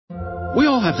We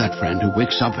all have that friend who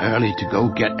wakes up early to go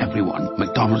get everyone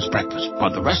McDonald's breakfast,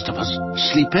 while the rest of us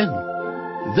sleep in.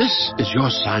 This is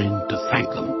your sign to thank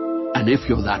them. And if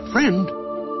you're that friend,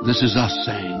 this is us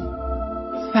saying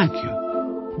thank you.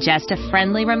 Just a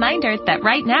friendly reminder that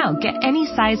right now, get any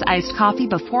size iced coffee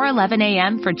before 11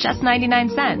 a.m. for just 99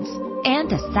 cents. And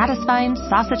a satisfying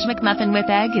sausage McMuffin with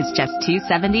egg is just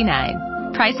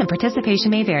 $2.79. Price and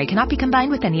participation may vary. Cannot be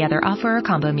combined with any other offer or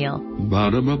combo meal.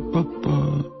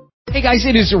 Ba-da-ba-ba-ba. Hey guys,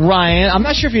 it is Ryan. I'm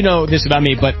not sure if you know this about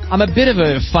me, but I'm a bit of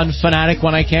a fun fanatic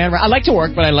when I can. I like to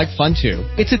work, but I like fun too.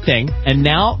 It's a thing. And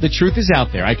now the truth is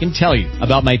out there. I can tell you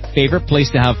about my favorite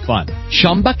place to have fun.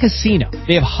 Chumba Casino.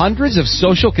 They have hundreds of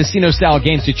social casino style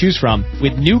games to choose from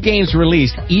with new games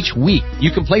released each week.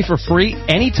 You can play for free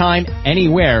anytime,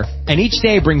 anywhere. And each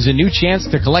day brings a new chance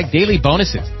to collect daily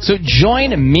bonuses. So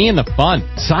join me in the fun.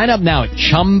 Sign up now at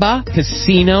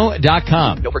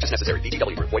ChumbaCasino.com. No purchase necessary.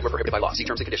 VGW. Void where prohibited by law. See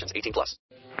terms and conditions. 18+.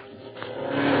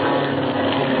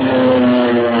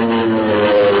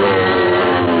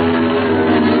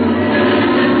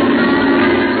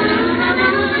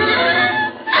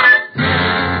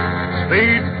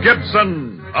 Speed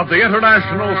Gibson of the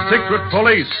International Secret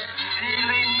Police.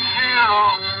 Ceiling zero.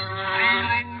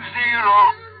 Ceiling zero.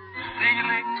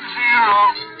 Ceiling zero.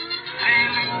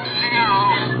 Ceiling zero.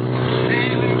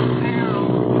 Ceiling zero.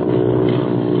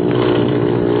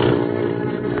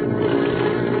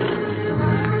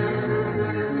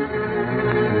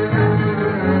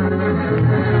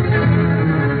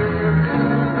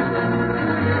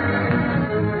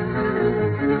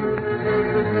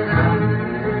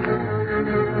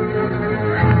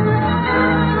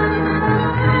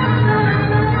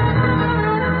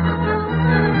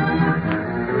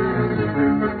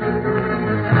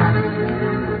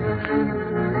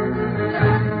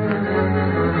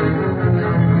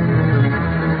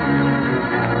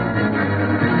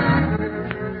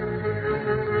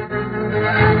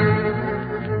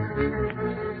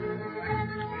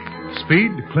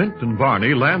 Speed, Clint, and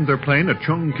Barney land their plane at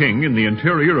Chongqing in the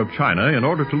interior of China in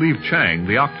order to leave Chang,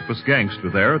 the octopus gangster,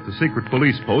 there at the secret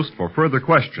police post for further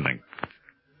questioning.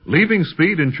 Leaving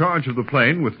Speed in charge of the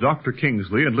plane with Dr.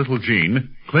 Kingsley and little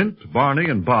Jean, Clint, Barney,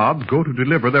 and Bob go to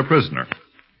deliver their prisoner.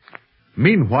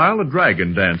 Meanwhile, a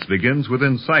dragon dance begins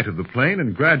within sight of the plane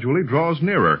and gradually draws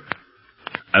nearer.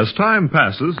 As time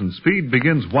passes and Speed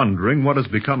begins wondering what has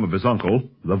become of his uncle,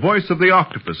 the voice of the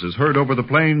octopus is heard over the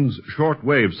plane's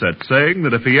short-wave set saying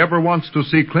that if he ever wants to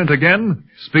see Clint again,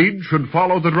 Speed should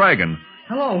follow the dragon.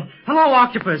 Hello,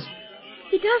 Octopus.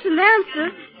 He doesn't answer.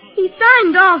 He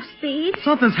signed off, Speed.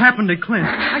 Something's happened to Clint.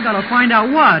 I gotta find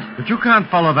out what. But you can't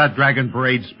follow that dragon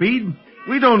parade, Speed.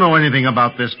 We don't know anything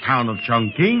about this town of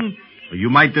Chongqing. You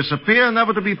might disappear,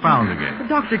 never to be found again. But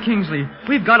Dr. Kingsley,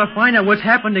 we've got to find out what's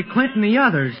happened to Clint and the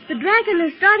others. The dragon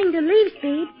is starting to leave,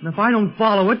 Speed. And if I don't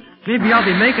follow it, maybe I'll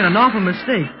be making an awful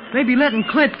mistake. Maybe letting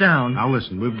Clint down. Now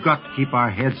listen, we've got to keep our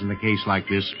heads in a case like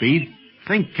this, Speed.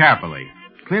 Think carefully.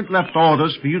 Clint left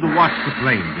orders for you to watch the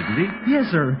plane, didn't he?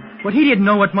 Yes, sir. But he didn't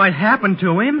know what might happen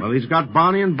to him. Well, he's got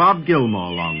Barney and Bob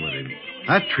Gilmore along with him.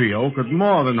 That trio could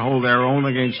more than hold their own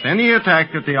against any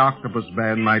attack that the octopus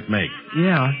band might make.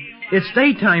 Yeah. It's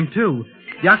daytime, too.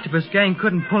 The octopus gang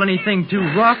couldn't pull anything too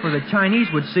rough or the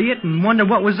Chinese would see it and wonder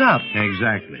what was up.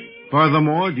 Exactly.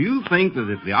 Furthermore, do you think that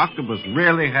if the octopus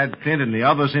really had Clint and the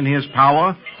others in his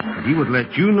power, that he would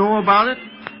let you know about it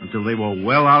until they were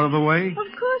well out of the way?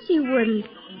 Of course he wouldn't.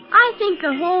 I think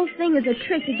the whole thing is a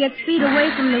trick to get Speed away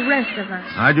from the rest of us.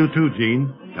 I do too,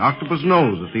 Gene. The octopus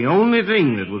knows that the only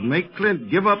thing that would make Clint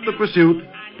give up the pursuit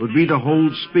would be to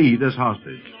hold Speed as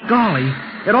hostage. Golly,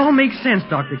 it all makes sense,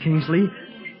 Dr. Kingsley.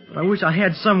 But I wish I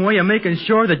had some way of making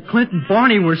sure that Clint and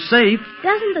Barney were safe.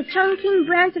 Doesn't the Chongqing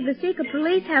branch of the secret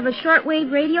police have a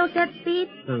shortwave radio set, Speed?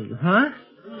 Huh?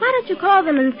 Why don't you call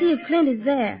them and see if Clint is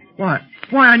there? Why,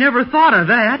 I never thought of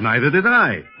that. Neither did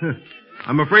I.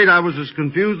 I'm afraid I was as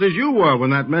confused as you were when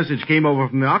that message came over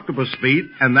from the octopus, Speed,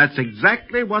 and that's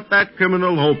exactly what that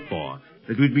criminal hoped for.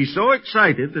 That we'd be so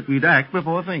excited that we'd act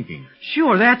before thinking.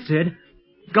 Sure, that's it.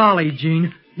 Golly,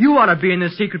 Gene, you ought to be in the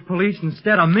secret police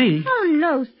instead of me. Oh,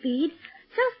 no, Speed.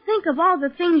 Just think of all the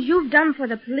things you've done for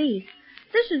the police.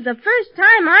 This is the first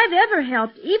time I've ever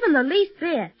helped, even the least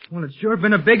bit. Well, it's sure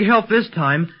been a big help this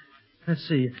time. Let's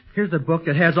see. Here's the book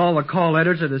that has all the call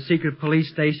letters of the secret police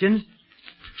stations.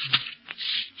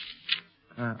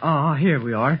 Here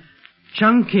we are.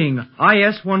 Chongqing,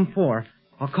 IS-14.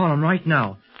 I'll call him right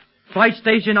now. Flight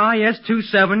station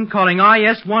IS-27 calling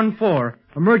IS-14.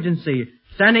 Emergency.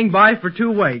 Standing by for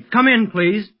two-way. Come in,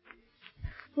 please.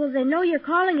 Will they know you're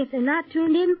calling if they're not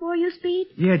tuned in for you, Speed?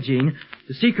 Yeah, Gene.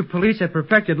 The secret police have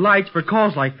perfected lights for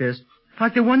calls like this.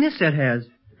 like the one this set has.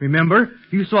 Remember,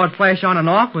 you saw it flash on and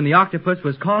off when the octopus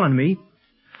was calling me.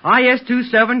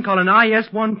 IS-27 calling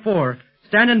IS-14.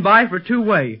 Standing by for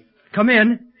two-way. Come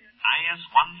in. IS-14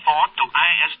 to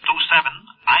IS-27.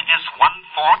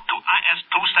 IS-14 to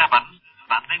IS-27.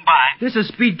 Standing by. This is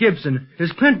Speed Gibson.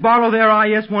 Is Clint Barlow there,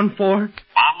 IS-14? Barlow?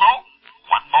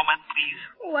 One moment, please.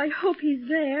 Oh, I hope he's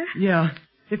there. Yeah.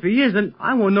 If he isn't,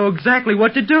 I won't know exactly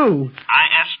what to do.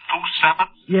 IS-27?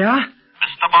 Yeah?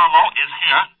 Mr. Barlow is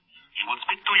here. He will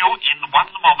speak to you in 1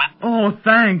 moment. Oh,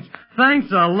 thanks.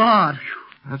 Thanks a lot.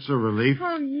 That's a relief.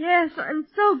 Oh, yes, I'm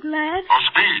so glad. Oh,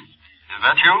 Speed. Is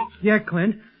that you? Yeah,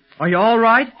 Clint. Are you all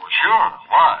right? Oh, sure.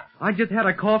 Why? I just had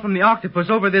a call from the octopus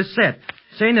over this set,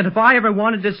 saying that if I ever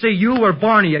wanted to see you or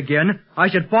Barney again, I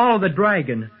should follow the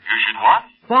dragon. You should what?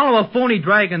 Follow a phony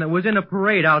dragon that was in a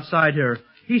parade outside here.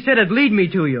 He said it'd lead me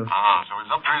to you. Ah, so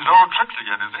he's up to his old tricks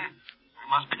again, is he? We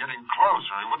must be getting close,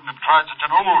 or he wouldn't have tried such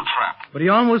an old trap. But he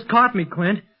almost caught me,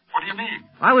 Clint. What do you mean?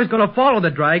 I was going to follow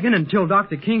the dragon until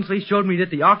Dr. Kingsley showed me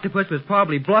that the octopus was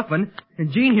probably bluffing,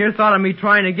 and Jean here thought of me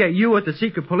trying to get you at the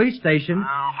secret police station.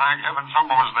 Well, thank heaven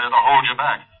someone was there to hold you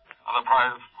back.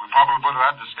 Otherwise, we probably would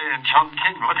have had to stay in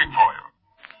Chungking looking for you.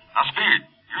 Now, Speed,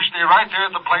 you stay right there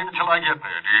at the plane until I get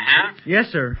there. Do you hear? Yes,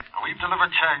 sir. Now, we've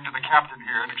delivered Chang to the captain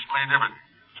here and explained everything,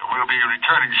 so we'll be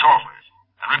returning shortly.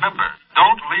 And remember,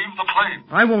 don't leave the plane.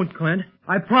 I won't, Clint.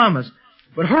 I promise.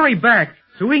 But hurry back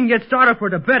so we can get started for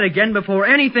Tibet again before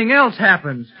anything else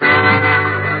happens.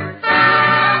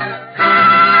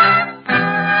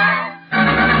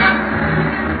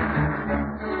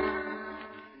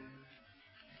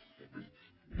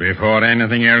 Before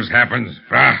anything else happens,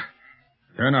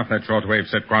 turn off that shortwave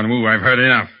set, Quan Wu. I've heard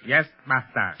enough. Yes,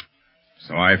 master.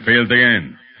 So I failed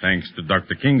again, thanks to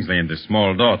Dr. Kingsley and his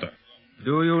small daughter.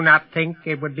 Do you not think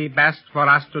it would be best for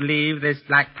us to leave this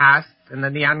black pass in the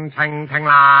Nian Tang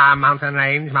Tangla mountain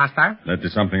range, master? That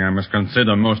is something I must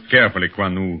consider most carefully,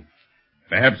 Quan Wu.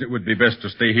 Perhaps it would be best to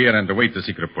stay here and await the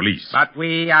secret police. But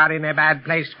we are in a bad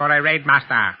place for a raid,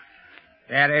 master.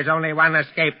 There is only one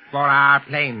escape for our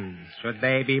planes. Should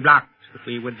they be blocked,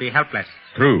 we would be helpless.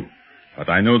 True, but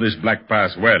I know this black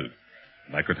pass well.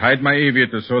 I could hide my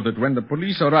aviator so that when the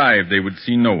police arrive, they would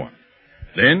see no one.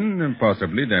 Then,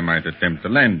 possibly, they might attempt a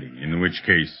landing, in which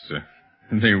case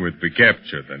they would be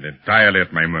captured and entirely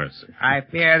at my mercy. I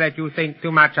fear that you think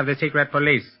too much of the secret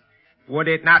police. Would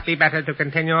it not be better to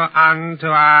continue on to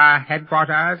our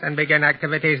headquarters and begin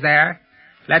activities there?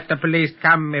 Let the police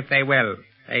come if they will.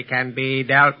 They can be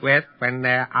dealt with when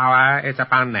their hour is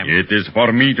upon them. It is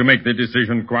for me to make the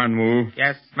decision, Quan Wu.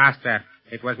 Yes, master.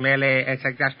 It was merely a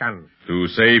suggestion. To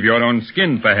save your own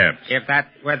skin, perhaps. If that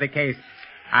were the case,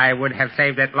 I would have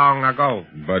saved it long ago.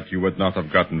 But you would not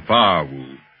have gotten far,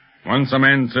 Wu. Once a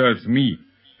man serves me,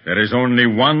 there is only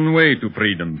one way to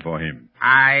freedom for him.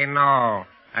 I know.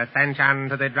 Ascension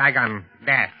to the dragon.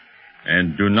 Death.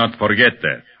 And do not forget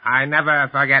that. I never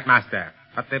forget, master.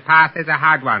 But the path is a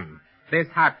hard one. This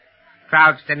hut,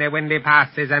 crouched in a windy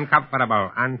pass, is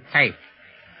uncomfortable, unsafe.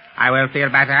 I will feel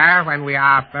better when we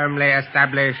are firmly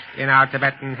established in our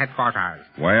Tibetan headquarters.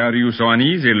 Why are you so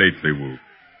uneasy lately, Wu?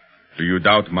 Do you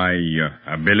doubt my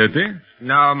ability?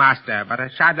 No, master, but a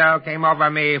shadow came over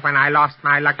me when I lost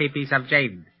my lucky piece of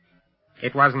jade.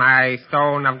 It was my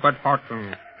stone of good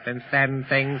fortune. Since then,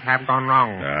 things have gone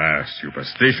wrong. Ah,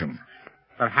 superstition.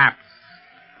 Perhaps.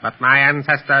 But my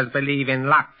ancestors believe in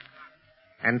luck.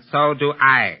 And so do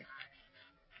I.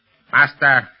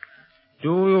 Master, do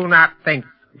you not think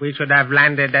we should have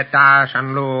landed at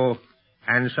Shanlu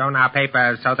and shown our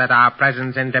papers so that our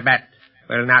presence in Tibet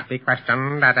will not be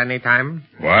questioned at any time?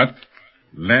 What?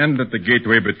 Land at the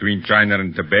gateway between China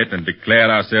and Tibet and declare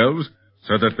ourselves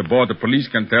so that the border police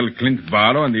can tell Clint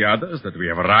Barlow and the others that we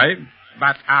have arrived?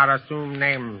 But our assumed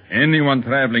names. Anyone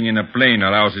traveling in a plane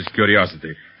arouses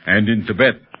curiosity, and in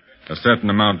Tibet, a certain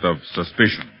amount of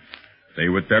suspicion. They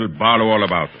would tell Barlow all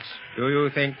about us. Do you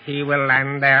think he will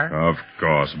land there? Of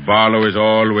course. Barlow is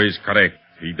always correct.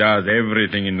 He does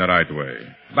everything in the right way.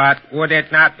 But would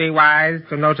it not be wise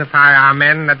to notify our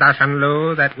men at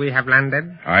Dashanlu that we have landed?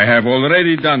 I have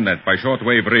already done that by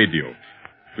shortwave radio.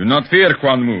 Do not fear,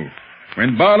 Quan Mu.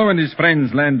 When Barlow and his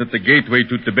friends land at the gateway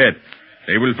to Tibet,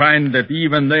 they will find that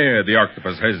even there the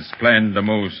octopus has planned the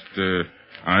most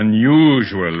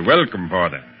unusual welcome for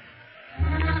them.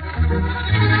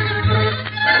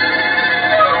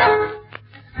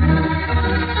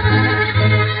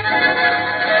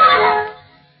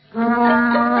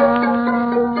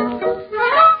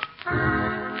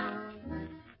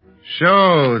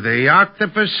 So, the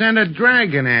octopus sent a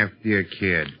dragon after you,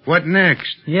 kid. What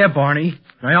next? Yeah, Barney.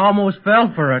 I almost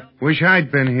fell for it. Wish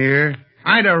I'd been here.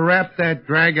 I'd have wrapped that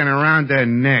dragon around their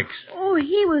necks. Oh,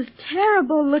 he was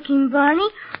terrible looking, Barney,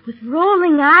 with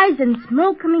rolling eyes and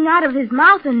smoke coming out of his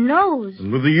mouth and nose.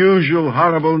 And with the usual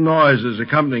horrible noises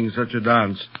accompanying such a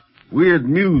dance. Weird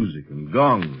music and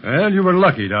gongs. Well, you were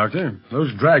lucky, Doctor.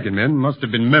 Those dragon men must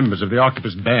have been members of the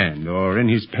octopus band, or in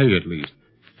his pay at least.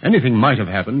 Anything might have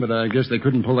happened, but I guess they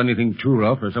couldn't pull anything too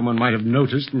rough, or someone might have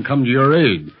noticed and come to your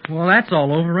aid. Well, that's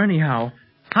all over anyhow.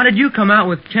 How did you come out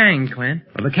with Chang, Clint?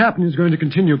 Well, the captain is going to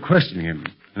continue questioning him.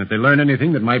 And if they learn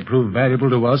anything that might prove valuable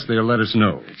to us, they'll let us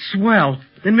know. Swell.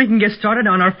 Then we can get started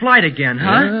on our flight again,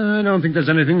 huh? I don't think there's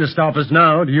anything to stop us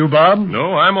now. Do you, Bob?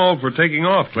 No, I'm all for taking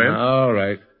off, Clint. All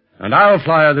right. And I'll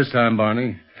fly her this time,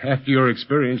 Barney. After your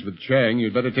experience with Chang,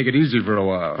 you'd better take it easy for a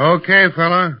while. Okay,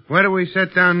 fella. Where do we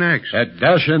set down next? At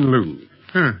Dashenlu.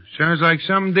 Huh. Sounds like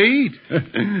something to eat.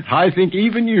 I think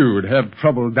even you would have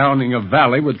trouble downing a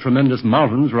valley with tremendous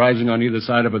mountains rising on either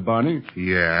side of it, Barney.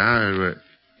 Yeah,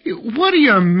 what do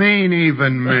you mean,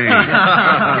 even me?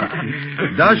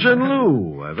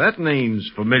 Dashenlu. That name's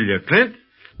familiar, Clint.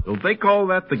 Don't they call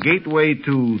that the gateway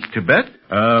to Tibet?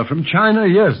 From China,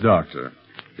 yes, Doctor.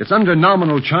 It's under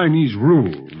nominal Chinese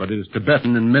rule, but it is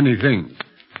Tibetan in many things.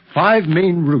 5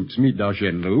 main routes meet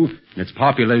Dashenlu, and its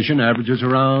population averages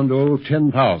around,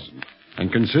 10,000,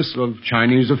 and consists of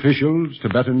Chinese officials,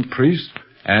 Tibetan priests,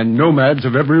 and nomads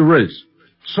of every race.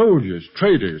 Soldiers,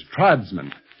 traders,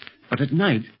 tribesmen. But at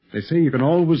night, they say you can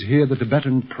always hear the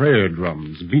Tibetan prayer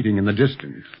drums beating in the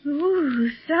distance. Ooh,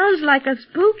 sounds like a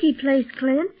spooky place,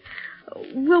 Clint.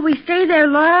 Will we stay there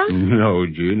long? No,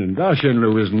 Jean, and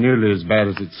Dashenlu isn't nearly as bad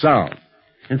as it sounds.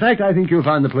 In fact, I think you'll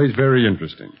find the place very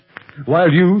interesting. While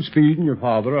you, Speed, and your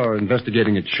father are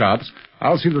investigating its shops,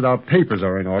 I'll see that our papers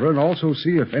are in order and also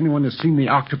see if anyone has seen the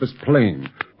octopus plane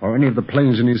or any of the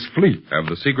planes in his fleet. Have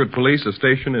the secret police a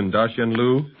station in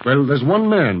Dashenlu? Well, there's one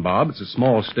man, Bob. It's a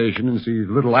small station and sees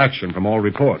little action from all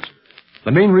reports.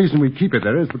 The main reason we keep it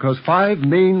there is because 5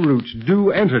 main routes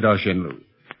do enter Dashenlu.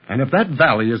 And if that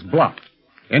valley is blocked,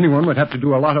 anyone would have to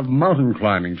do a lot of mountain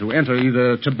climbing to enter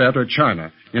either Tibet or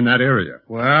China in that area.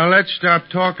 Well, let's stop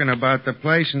talking about the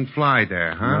place and fly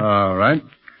there, huh? All right.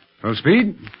 Well,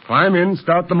 Speed, climb in,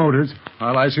 start the motors,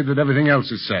 while I see that everything else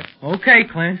is set. Okay,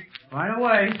 Clint. Right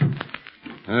away.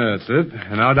 That's it.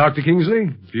 And now, Dr. Kingsley,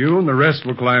 you and the rest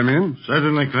will climb in.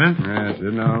 Certainly, Clint. That's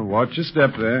it. Now, watch your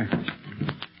step there.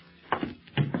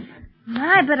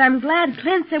 My, but I'm glad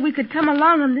Clint said we could come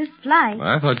along on this flight.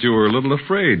 I thought you were a little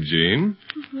afraid, Jean.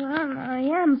 Well, I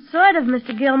am sort of,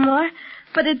 Mr. Gilmore.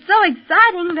 But it's so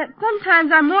exciting that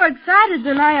sometimes I'm more excited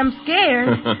than I am scared.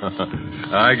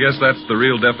 I guess that's the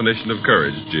real definition of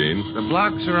courage, Jean. The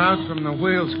blocks are out from the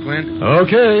wheels, Clint.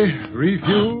 Okay.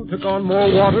 Refuel, took on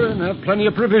more water, and have plenty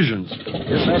of provisions.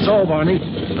 Guess that's all, Barney.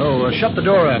 So, shut the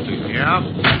door after you. Yeah.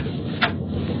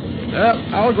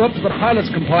 I'll go up to the pilot's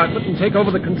compartment and take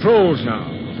over the controls now.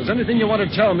 If there's anything you want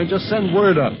to tell me, just send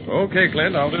word up. Okay,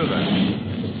 Clint, I'll do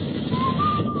that.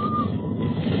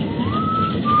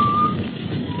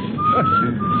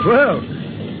 Well,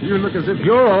 you look as if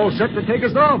you're all set to take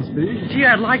us off, Speed. Gee,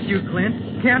 I'd like you,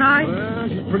 Clint. Can I? Well,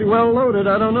 she's pretty well loaded.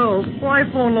 I don't know. Well,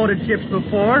 I've phone-loaded ships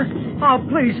before. Oh,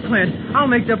 please, Clint. I'll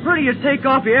make the prettiest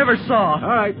takeoff you ever saw. All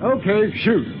right, okay,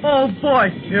 shoot. Oh, boy.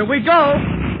 Here we go.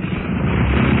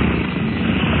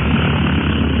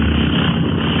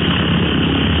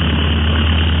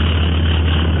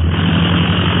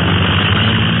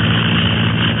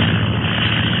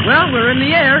 Well, we're in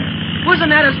the air. Wasn't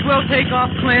that a swell takeoff,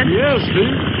 Clint? Yes,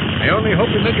 Steve. I only hope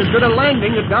you make as good a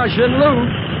landing at Dashenlu.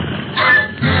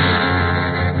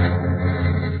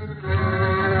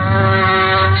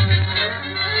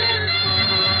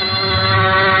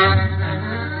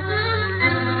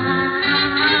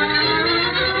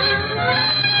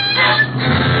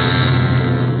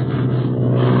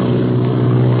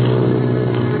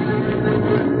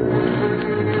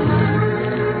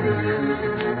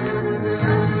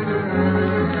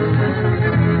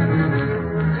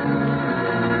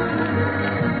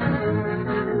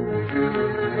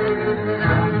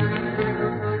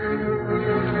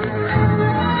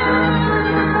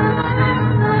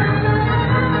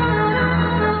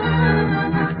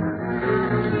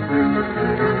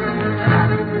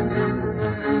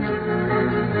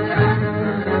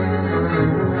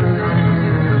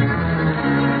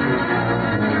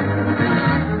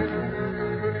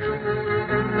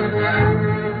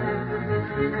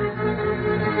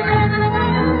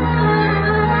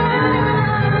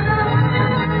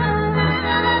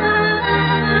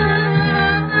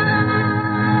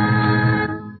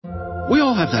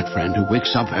 That friend who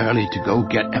wakes up early to go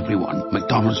get everyone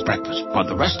McDonald's breakfast, while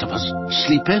the rest of us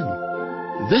sleep in.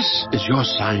 This is your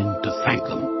sign to thank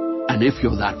them. And if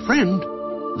you're that friend,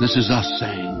 this is us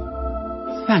saying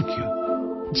thank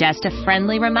you. Just a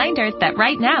friendly reminder that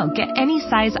right now, get any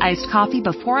size iced coffee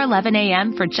before 11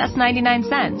 a.m. for just 99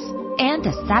 cents. And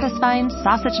a satisfying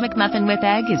sausage McMuffin with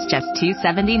egg is just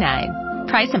 $2.79.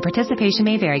 Price and participation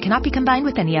may vary. Cannot be combined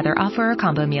with any other offer or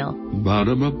combo meal.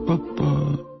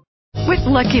 Ba-da-ba-ba-ba. With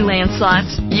Lucky Land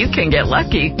Slots, you can get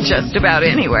lucky just about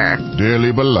anywhere.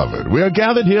 Dearly beloved, we are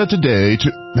gathered here today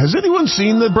to... Has anyone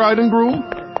seen the bride and groom?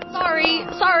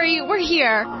 Sorry, we're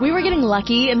here. We were getting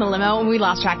lucky in the limo and we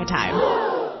lost track of time.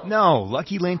 No,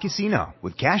 Lucky Land Casino,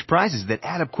 with cash prizes that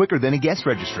add up quicker than a guest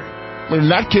registry. In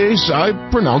that case, I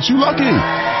pronounce you lucky.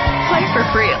 Play for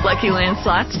free at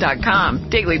LuckyLandSlots.com.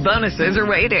 Daily bonuses are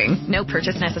waiting. No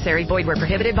purchase necessary. Void where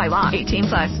prohibited by law.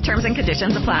 18+. Terms and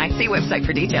conditions apply. See website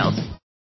for details.